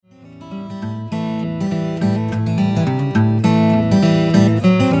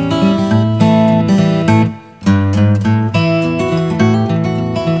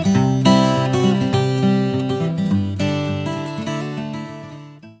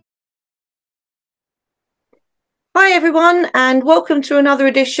Hi everyone, and welcome to another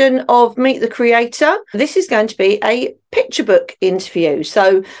edition of Meet the Creator. This is going to be a picture book interview.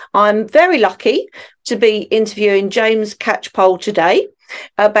 So I'm very lucky to be interviewing James Catchpole today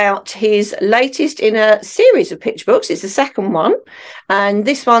about his latest in a series of picture books. It's the second one, and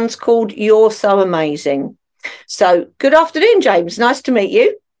this one's called You're So Amazing. So good afternoon, James. Nice to meet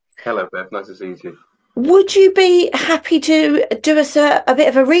you. Hello, Beth. Nice to see you. Would you be happy to do us a bit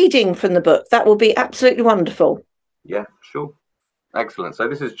of a reading from the book? That will be absolutely wonderful. Yeah, sure. Excellent. So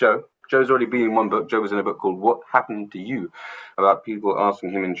this is Joe. Joe's already been in one book. Joe was in a book called What Happened to You, about people asking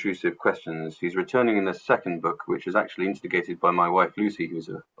him intrusive questions. He's returning in the second book, which is actually instigated by my wife, Lucy, who's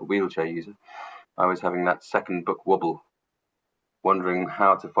a wheelchair user. I was having that second book wobble, wondering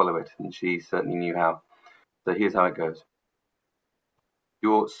how to follow it, and she certainly knew how. So here's how it goes.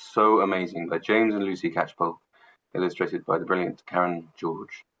 You're So Amazing by James and Lucy Catchpole, illustrated by the brilliant Karen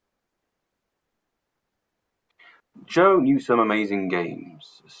George. Joe knew some amazing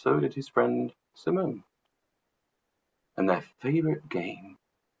games, so did his friend Simone. And their favourite game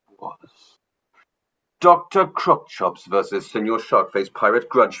was Dr. Crockchops versus Senor Sharkface Pirate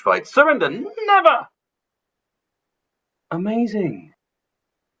Grudge Fight. Surrender never! Amazing,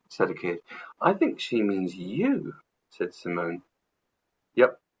 said a kid. I think she means you, said Simone.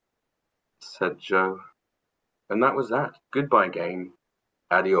 Yep, said Joe. And that was that. Goodbye, game.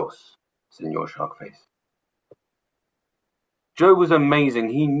 Adios, Senor Sharkface. Joe was amazing.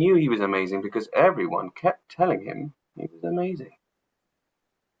 He knew he was amazing because everyone kept telling him he was amazing.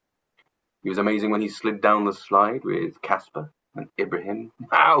 He was amazing when he slid down the slide with Casper and Ibrahim.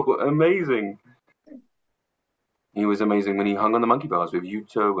 Wow, amazing! He was amazing when he hung on the monkey bars with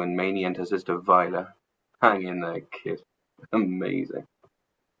Yuto and Mani and her sister Viola. Hang in there, kid. Amazing.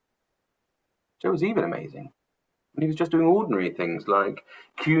 Joe was even amazing when he was just doing ordinary things like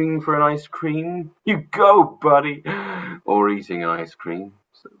queuing for an ice cream. You go, buddy! Or eating ice cream.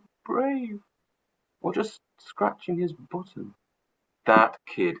 So brave. Or just scratching his bottom. That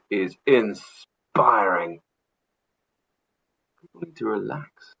kid is inspiring. People need to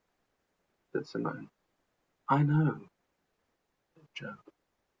relax, said Simone. I know, said Joe.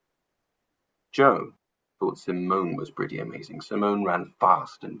 Joe thought Simone was pretty amazing. Simone ran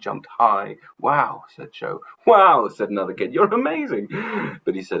fast and jumped high. Wow, said Joe. Wow, said another kid. You're amazing.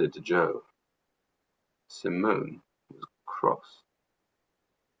 But he said it to Joe. Simone was cross.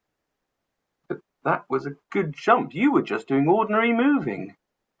 But that was a good jump. You were just doing ordinary moving.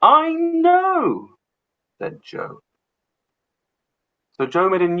 I know, said Joe. So Joe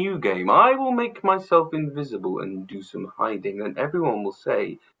made a new game. I will make myself invisible and do some hiding, and everyone will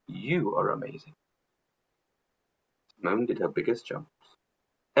say, you are amazing. Simone did her biggest jumps.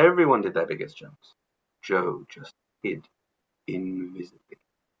 Everyone did their biggest jumps. Joe just hid invisibly.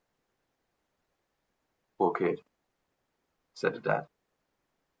 Poor kid, said her dad.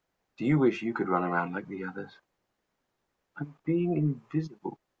 Do you wish you could run around like the others? I'm being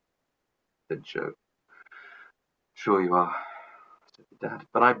invisible, said Joe. Sure you are, said the dad,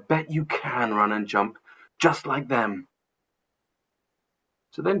 but I bet you can run and jump just like them.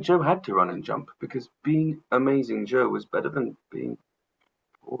 So then Joe had to run and jump, because being amazing Joe was better than being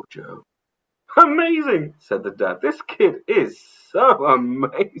poor Joe. Amazing, said the dad. This kid is so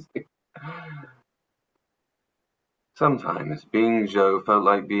amazing. Sometimes being Joe felt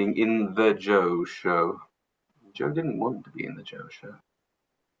like being in the Joe show. Joe didn't want to be in the Joe show.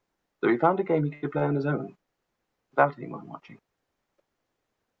 So he found a game he could play on his own, without anyone watching.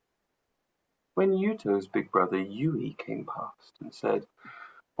 When Yuto's big brother Yui came past and said,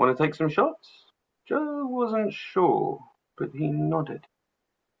 "Want to take some shots?" Joe wasn't sure, but he nodded.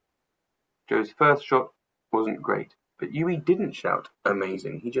 Joe's first shot wasn't great, but Yui didn't shout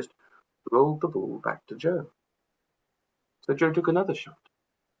amazing. He just rolled the ball back to Joe. So Joe took another shot.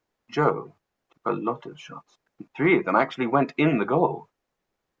 Joe took a lot of shots. And 3 of them actually went in the goal.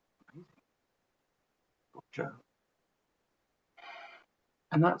 Amazing, thought Joe.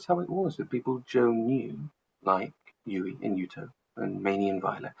 And that's how it was with people Joe knew, like Yui and Yuto, and Mani and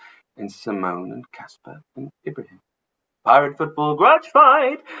Viola, and Simone and Casper and Ibrahim. Pirate football grudge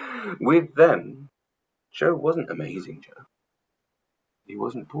fight! With them, Joe wasn't amazing Joe. He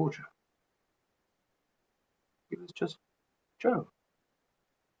wasn't poor Joe. He was just Joe.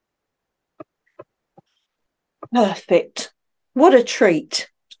 Perfect. What a treat.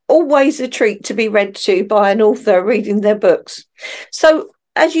 Always a treat to be read to by an author reading their books. So,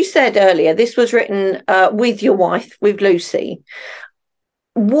 as you said earlier, this was written with your wife, with Lucy.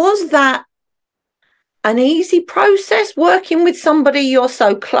 Was that an easy process working with somebody you're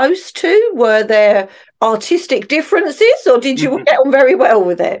so close to? Were there artistic differences, or did you get on very well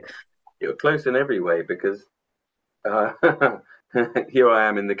with it? You're close in every way because Uh, here I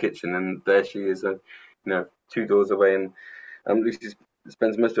am in the kitchen, and there she is, 2 doors away, and Lucy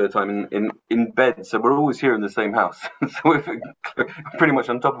spends most of her time in bed. So we're always here in the same house, so we're pretty much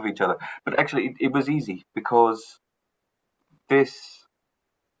on top of each other. But actually, it was easy because this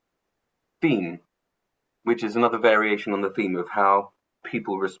theme, which is another variation on the theme of how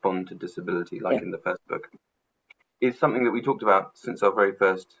people respond to disability, Yeah. like in the first book, is something that we talked about since our very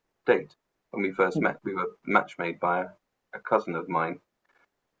first date. When we first met, we were match made by a cousin of mine,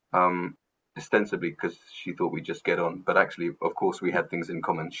 ostensibly because she thought we'd just get on. But actually, of course, we had things in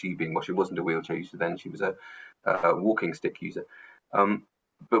common. She being, well, she wasn't a wheelchair user then, she was a walking stick user. Um,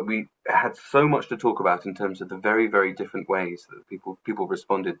 but we had so much to talk about in terms of the very, very different ways that people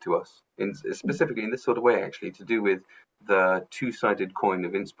responded to us, specifically in this sort of way, actually, to do with the two-sided coin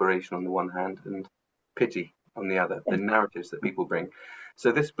of inspiration on the one hand and pity on the other, the narratives that people bring.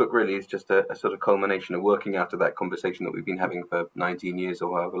 So this book really is just a sort of culmination of working out of that conversation that we've been having for 19 years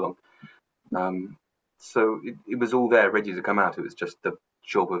or however long. So it was all there, ready to come out. It was just the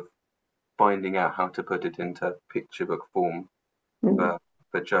job of finding out how to put it into picture book form Mm.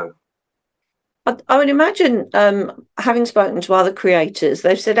 for Joe. I would imagine, having spoken to other creators,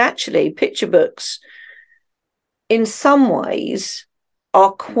 they've said actually picture books in some ways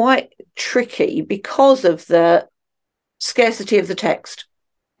are quite tricky because of the scarcity of the text.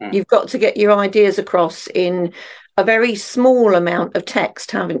 You've got to get your ideas across in a very small amount of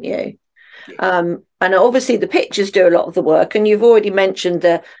text, haven't you? Yeah. And obviously the pictures do a lot of the work, and you've already mentioned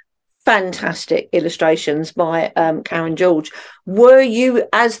the fantastic illustrations by Karen George. Were you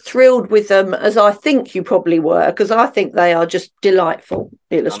as thrilled with them as I think you probably were? Because I think they are just delightful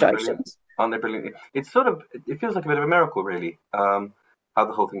illustrations. Aren't they brilliant? It's sort of, it feels like a bit of a miracle, really, how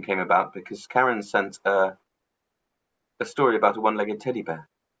the whole thing came about, because Karen sent a story about a one-legged teddy bear.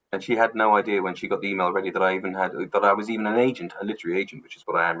 And she had no idea when she got the email ready that I was even an agent, a literary agent, which is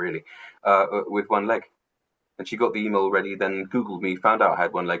what I am really, with one leg. And she got the email ready, then Googled me, found out I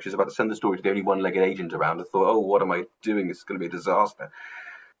had one leg. She was about to send the story to the only one-legged agent around. I thought, oh, what am I doing? This is going to be a disaster.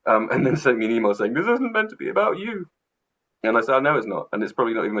 And then sent me an email saying, this isn't meant to be about you. And I said, no, it's not. And it's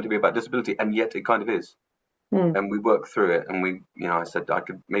probably not even meant to be about disability. And yet it kind of is. Mm. And we worked through it. And I said,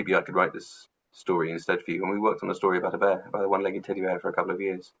 maybe I could write this story instead for you. And we worked on a story about a one-legged teddy bear for a couple of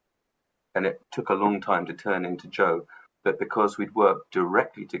years. And it took a long time to turn into Joe. But because we'd worked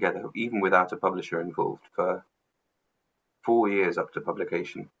directly together, even without a publisher involved, for 4 years up to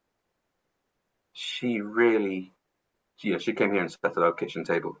publication, she really, she came here and sat at our kitchen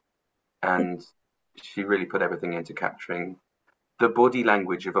table, and she really put everything into capturing the body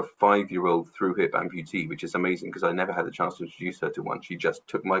language of a 5-year-old through hip amputee, which is amazing because I never had the chance to introduce her to one. She just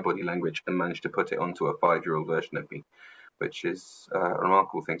took my body language and managed to put it onto a 5-year-old version of me, which is a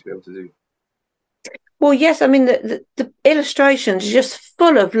remarkable thing to be able to do. Well, yes, I mean, the illustrations are just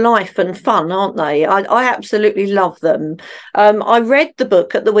full of life and fun, aren't they? I absolutely love them. I read the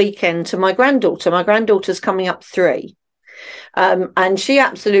book at the weekend to my granddaughter. My granddaughter's coming up 3, and she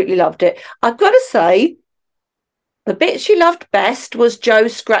absolutely loved it. I've got to say, the bit she loved best was Joe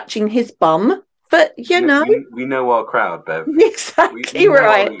scratching his bum. But, we know our crowd, Bev. exactly we know our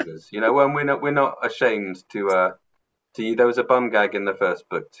right. readers. When we're not ashamed to there was a bum gag in the first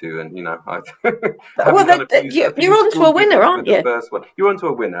book too, and having done a few You're on to school a winner, visits with aren't the you? first one, you're onto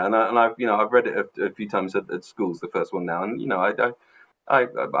a winner, and I've read it a few times at schools, the first one now, and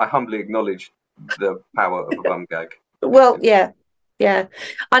I humbly acknowledge the power of a bum gag. Well, yeah, yeah.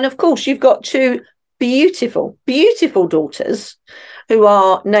 And of course, you've got 2 beautiful, beautiful daughters who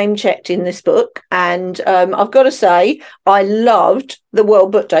are name checked in this book. And I've got to say, I loved the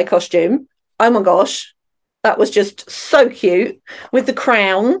World Book Day costume. Oh my gosh, that was just so cute with the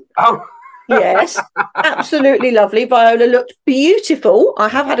crown. Oh, Yes, absolutely lovely. Viola looked beautiful. I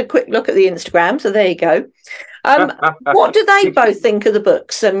have had a quick look at the Instagram, so there you go. What do they both think of the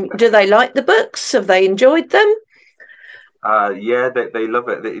books? Do they like the books? Have they enjoyed them? yeah, they love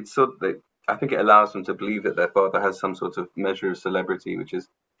it. It's I think it allows them to believe that their father has some sort of measure of celebrity, which is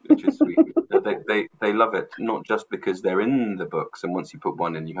sweet. They love it, not just because they're in the books, and once you put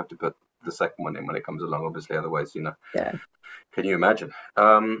one in, you have to put the second one in when it comes along. Obviously, otherwise, Yeah. can you imagine?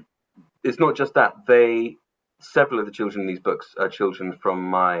 It's not just that. Several of the children in these books are children from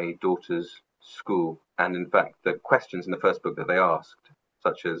my daughter's school, and in fact, the questions in the first book that they asked,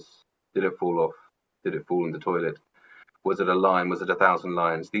 such as, "Did it fall off? Did it fall in the toilet? Was it a line? Was it 1,000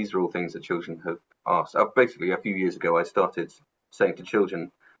 lines?" These are all things that children have asked. Basically, a few years ago, I started saying to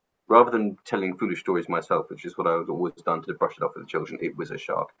children, rather than telling foolish stories myself, which is what I had always done to brush it off with the children, it was a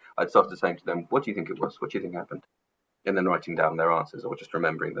shark. I'd started saying to them, "What do you think it was? What do you think happened?" And then writing down their answers or just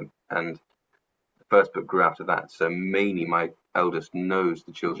remembering them. And first book grew out of that. So mainly my eldest knows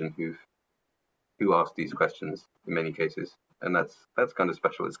the children who ask these questions in many cases, and that's kind of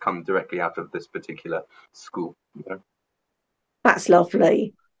special. It's come directly out of this particular school. You know? That's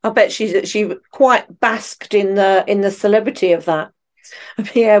lovely. I bet she quite basked in the celebrity of that.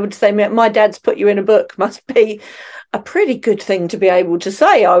 Being able to say, my dad's put you in a book must be a pretty good thing to be able to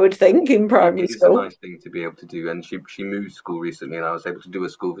say, I would think, in primary It is a school. nice thing to be able to do, and she moved school recently, and I was able to do a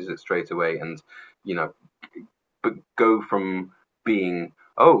school visit straight away, and you know, but go from being,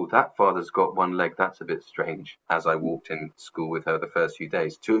 oh, that father's got one leg, that's a bit strange, as I walked in school with her the first few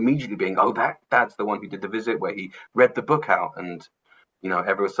days, to immediately being, oh, that dad's the one who did the visit where he read the book out, and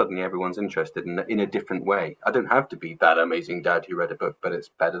suddenly everyone's interested in a different way. I don't have to be that amazing dad who read a book, but it's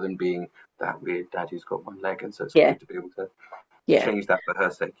better than being that weird dad who's got one leg, and so it's Yeah, good to be able to yeah, change that for her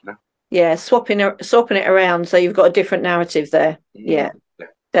sake, you know. yeah. Swapping it around so you've got a different narrative there. Yeah, Yeah.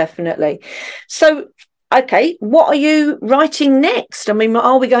 definitely. So, okay, what are you writing next? I mean,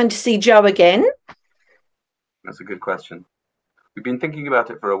 are we going to see Joe again? That's a good question. We've been thinking about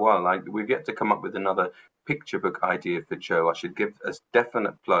it for a while. We've yet to come up with another picture book idea for Joe. I should give a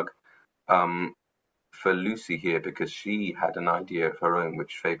definite plug um, for Lucy here because she had an idea of her own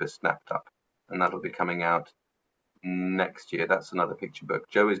which Faber snapped up, and that'll be coming out next year. That's another picture book.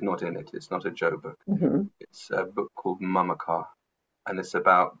 Joe is not in it. It's not a Joe book. Mm-hmm. It's a book called Mama Car, and it's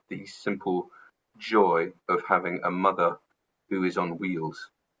about the simple joy of having a mother who is on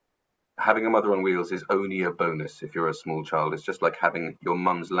wheels. Having a mother on wheels is only a bonus if you're a small child. It's just like having your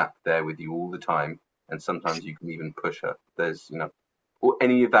mum's lap there with you all the time, and sometimes you can even push her. Or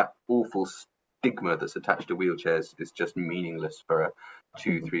any of that awful stigma that's attached to wheelchairs is just meaningless for a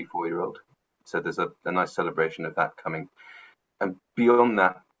 2, 3, 4-year-old. So there's a nice celebration of that coming. And beyond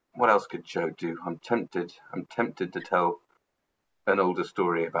that, what else could Joe do? I'm tempted to tell an older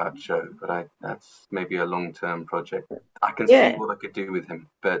story about Joe, but that's maybe a long-term project. I can see what I could do with him,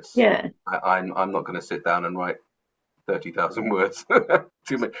 but I'm not going to sit down and write 30,000 words.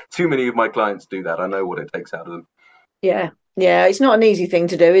 Too many of my clients do that. I know what it takes out of them. Yeah, it's not an easy thing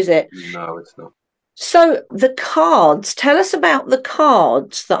to do, is it? No, it's not. So the cards, tell us about the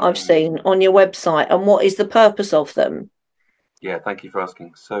cards that I've seen on your website and what is the purpose of them? Yeah, thank you for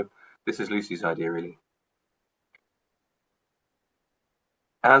asking. So this is Lucy's idea, really.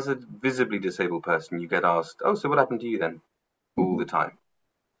 As a visibly disabled person, you get asked, "Oh, so what happened to you then?" All the time.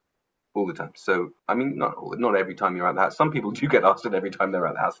 All the time. So, I mean, not every time you're at the house. Some people do get asked it every time they're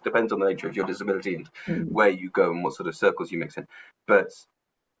at the house. It depends on the nature of your disability and where you go and what sort of circles you mix in. But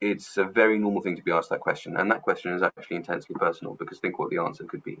it's a very normal thing to be asked that question. And that question is actually intensely personal because think what the answer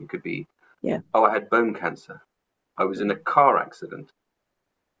could be. It could be, oh, I had bone cancer. I was in a car accident.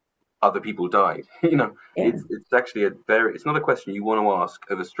 Other people died. It's actually it's not a question you want to ask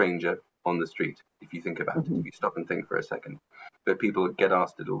of a stranger on the street, if you think about it, if you stop and think for a second. But people get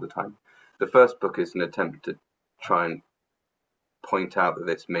asked it all the time. The first book is an attempt to try and point out that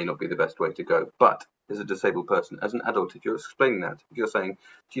this may not be the best way to go. But as a disabled person, as an adult, if you're explaining that, if you're saying,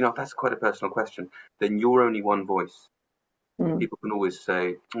 do you know, that's quite a personal question, then you're only one voice. People can always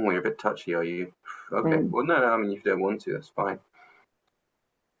say, oh, you're a bit touchy, are you? Okay, well, no, I mean, if you don't want to, that's fine.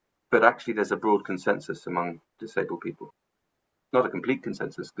 But actually, there's a broad consensus among disabled people. Not a complete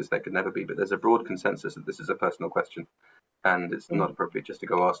consensus, because there could never be, but there's a broad consensus that this is a personal question. And it's not appropriate just to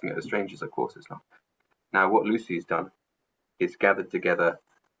go asking it to strangers, of course it's not. Now, what Lucy's done is gathered together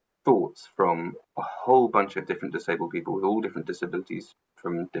thoughts from a whole bunch of different disabled people with all different disabilities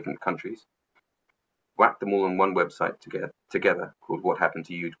from different countries, whacked them all on one website together called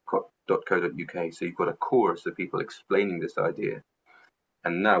whathappenedtoyou.co.uk. So you've got a chorus of people explaining this idea.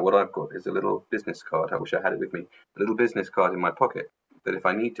 And now what I've got is a little business card. I wish I had it with me. A little business card in my pocket that if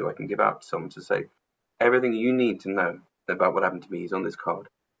I need to, I can give out to someone to say, everything you need to know about what happened to me is on this card.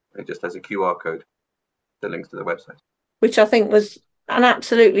 It just has a QR code that links to the website. Which I think was an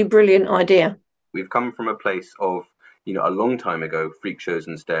absolutely brilliant idea. We've come from a place of, a long time ago, freak shows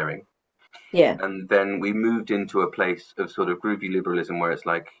and staring. Yeah. And then we moved into a place of sort of groovy liberalism where it's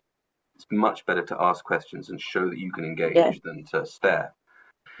like, it's much better to ask questions and show that you can engage than to stare.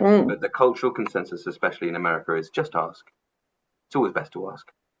 But the cultural consensus, especially in America, is just ask. It's always best to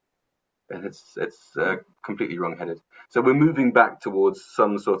ask. And it's completely wrong-headed. So we're moving back towards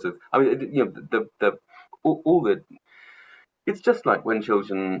some sort of, I mean, it's just like when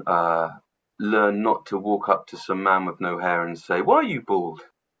children learn not to walk up to some man with no hair and say, "Why are you bald?"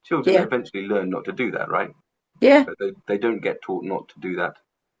 Children eventually learn not to do that, right? Yeah. But they don't get taught not to do that,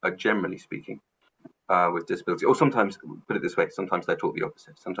 generally speaking, with disability. Or sometimes, put it this way, sometimes they're taught the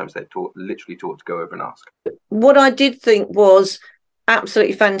opposite. Sometimes they're literally taught to go over and ask. What I did think was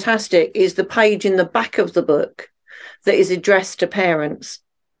absolutely fantastic is the page in the back of the book that is addressed to parents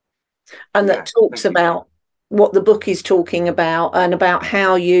and that talks about what the book is talking about and about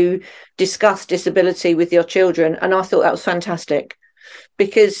how you discuss disability with your children. And I thought that was fantastic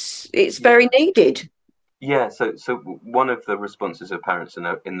because it's very needed. Yeah, so one of the responses of parents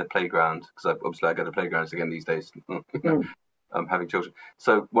in the playground, because obviously I go to playgrounds again these days, having children.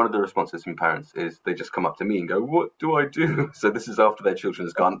 So one of the responses from parents is they just come up to me and go, "What do I do?" So this is after their children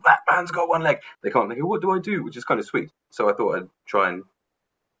has gone, "That man's got one leg." They can't. They go, "What do I do?" Which is kind of sweet. So I thought I'd try and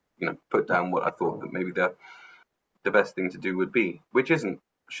put down what I thought that maybe the best thing to do would be, which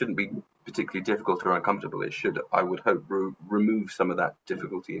shouldn't be particularly difficult or uncomfortable. It should, I would hope, remove some of that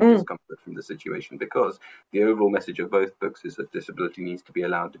difficulty and discomfort from the situation, because the overall message of both books is that disability needs to be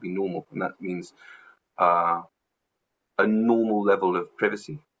allowed to be normal, and that means a normal level of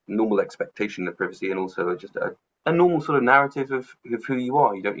privacy, normal expectation of privacy, and also just a normal sort of narrative of who you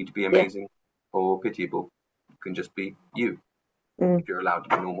are. You don't need to be amazing or pitiable. You can just be you if you're allowed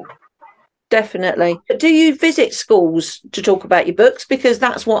to be normal. Definitely. Do you visit schools to talk about your books? Because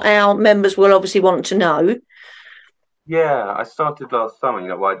that's what our members will obviously want to know. Yeah, I started last summer.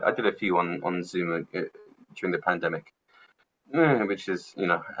 I did a few on Zoom during the pandemic, which is,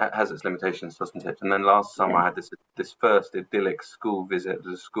 has its limitations, doesn't it? And then last summer I had this first idyllic school visit.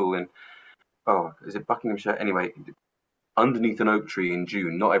 There's a school in, is it Buckinghamshire? Anyway, underneath an oak tree in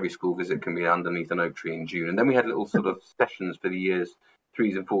June. Not every school visit can be underneath an oak tree in June. And then we had little sort of sessions for the years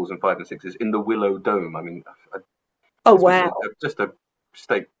 3s and 4s and 5s and 6s in the Willow Dome. I mean, wow. Just a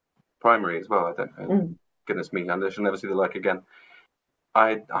state primary as well. I don't know. Goodness me, I shall never see the like again.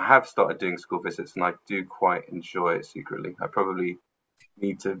 I have started doing school visits, and I do quite enjoy it secretly. I probably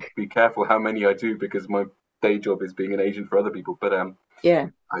need to be careful how many I do, because my day job is being an agent for other people. But I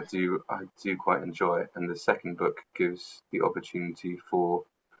do quite enjoy it. And the second book gives the opportunity for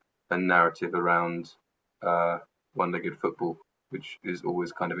a narrative around one-legged football, which is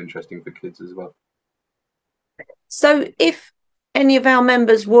always kind of interesting for kids as well. So if any of our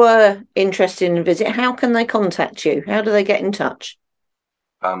members were interested in a visit, how can they contact you? How do they get in touch?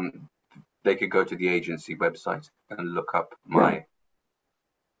 They could go to the agency website and look up my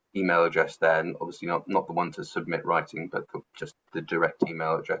email address there, and obviously not the one to submit writing, but just the direct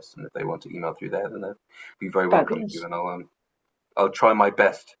email address. And if they want to email through there, then they'll be very welcome to. And I'll try my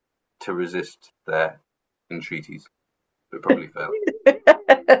best to resist their entreaties, but probably fail.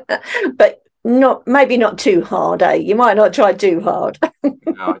 But maybe not too hard, eh? You might not try too hard. No,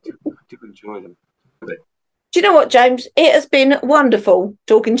 I do enjoy them. Do you know what, James? It has been wonderful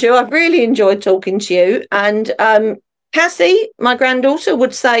talking to you. I've really enjoyed talking to you. And Cassie, my granddaughter,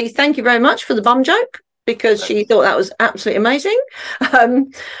 would say thank you very much for the bum joke, because she thought that was absolutely amazing.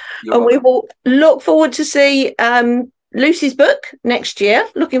 And we will look forward to see Lucy's book next year.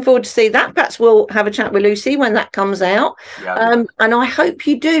 Looking forward to see that. Perhaps we'll have a chat with Lucy when that comes out. And I hope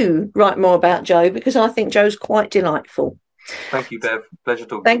you do write more about Jo, because I think Jo's quite delightful. Thank you, Bev. Pleasure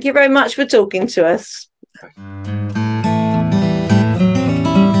talking. Thank you very much for talking to us. Okay.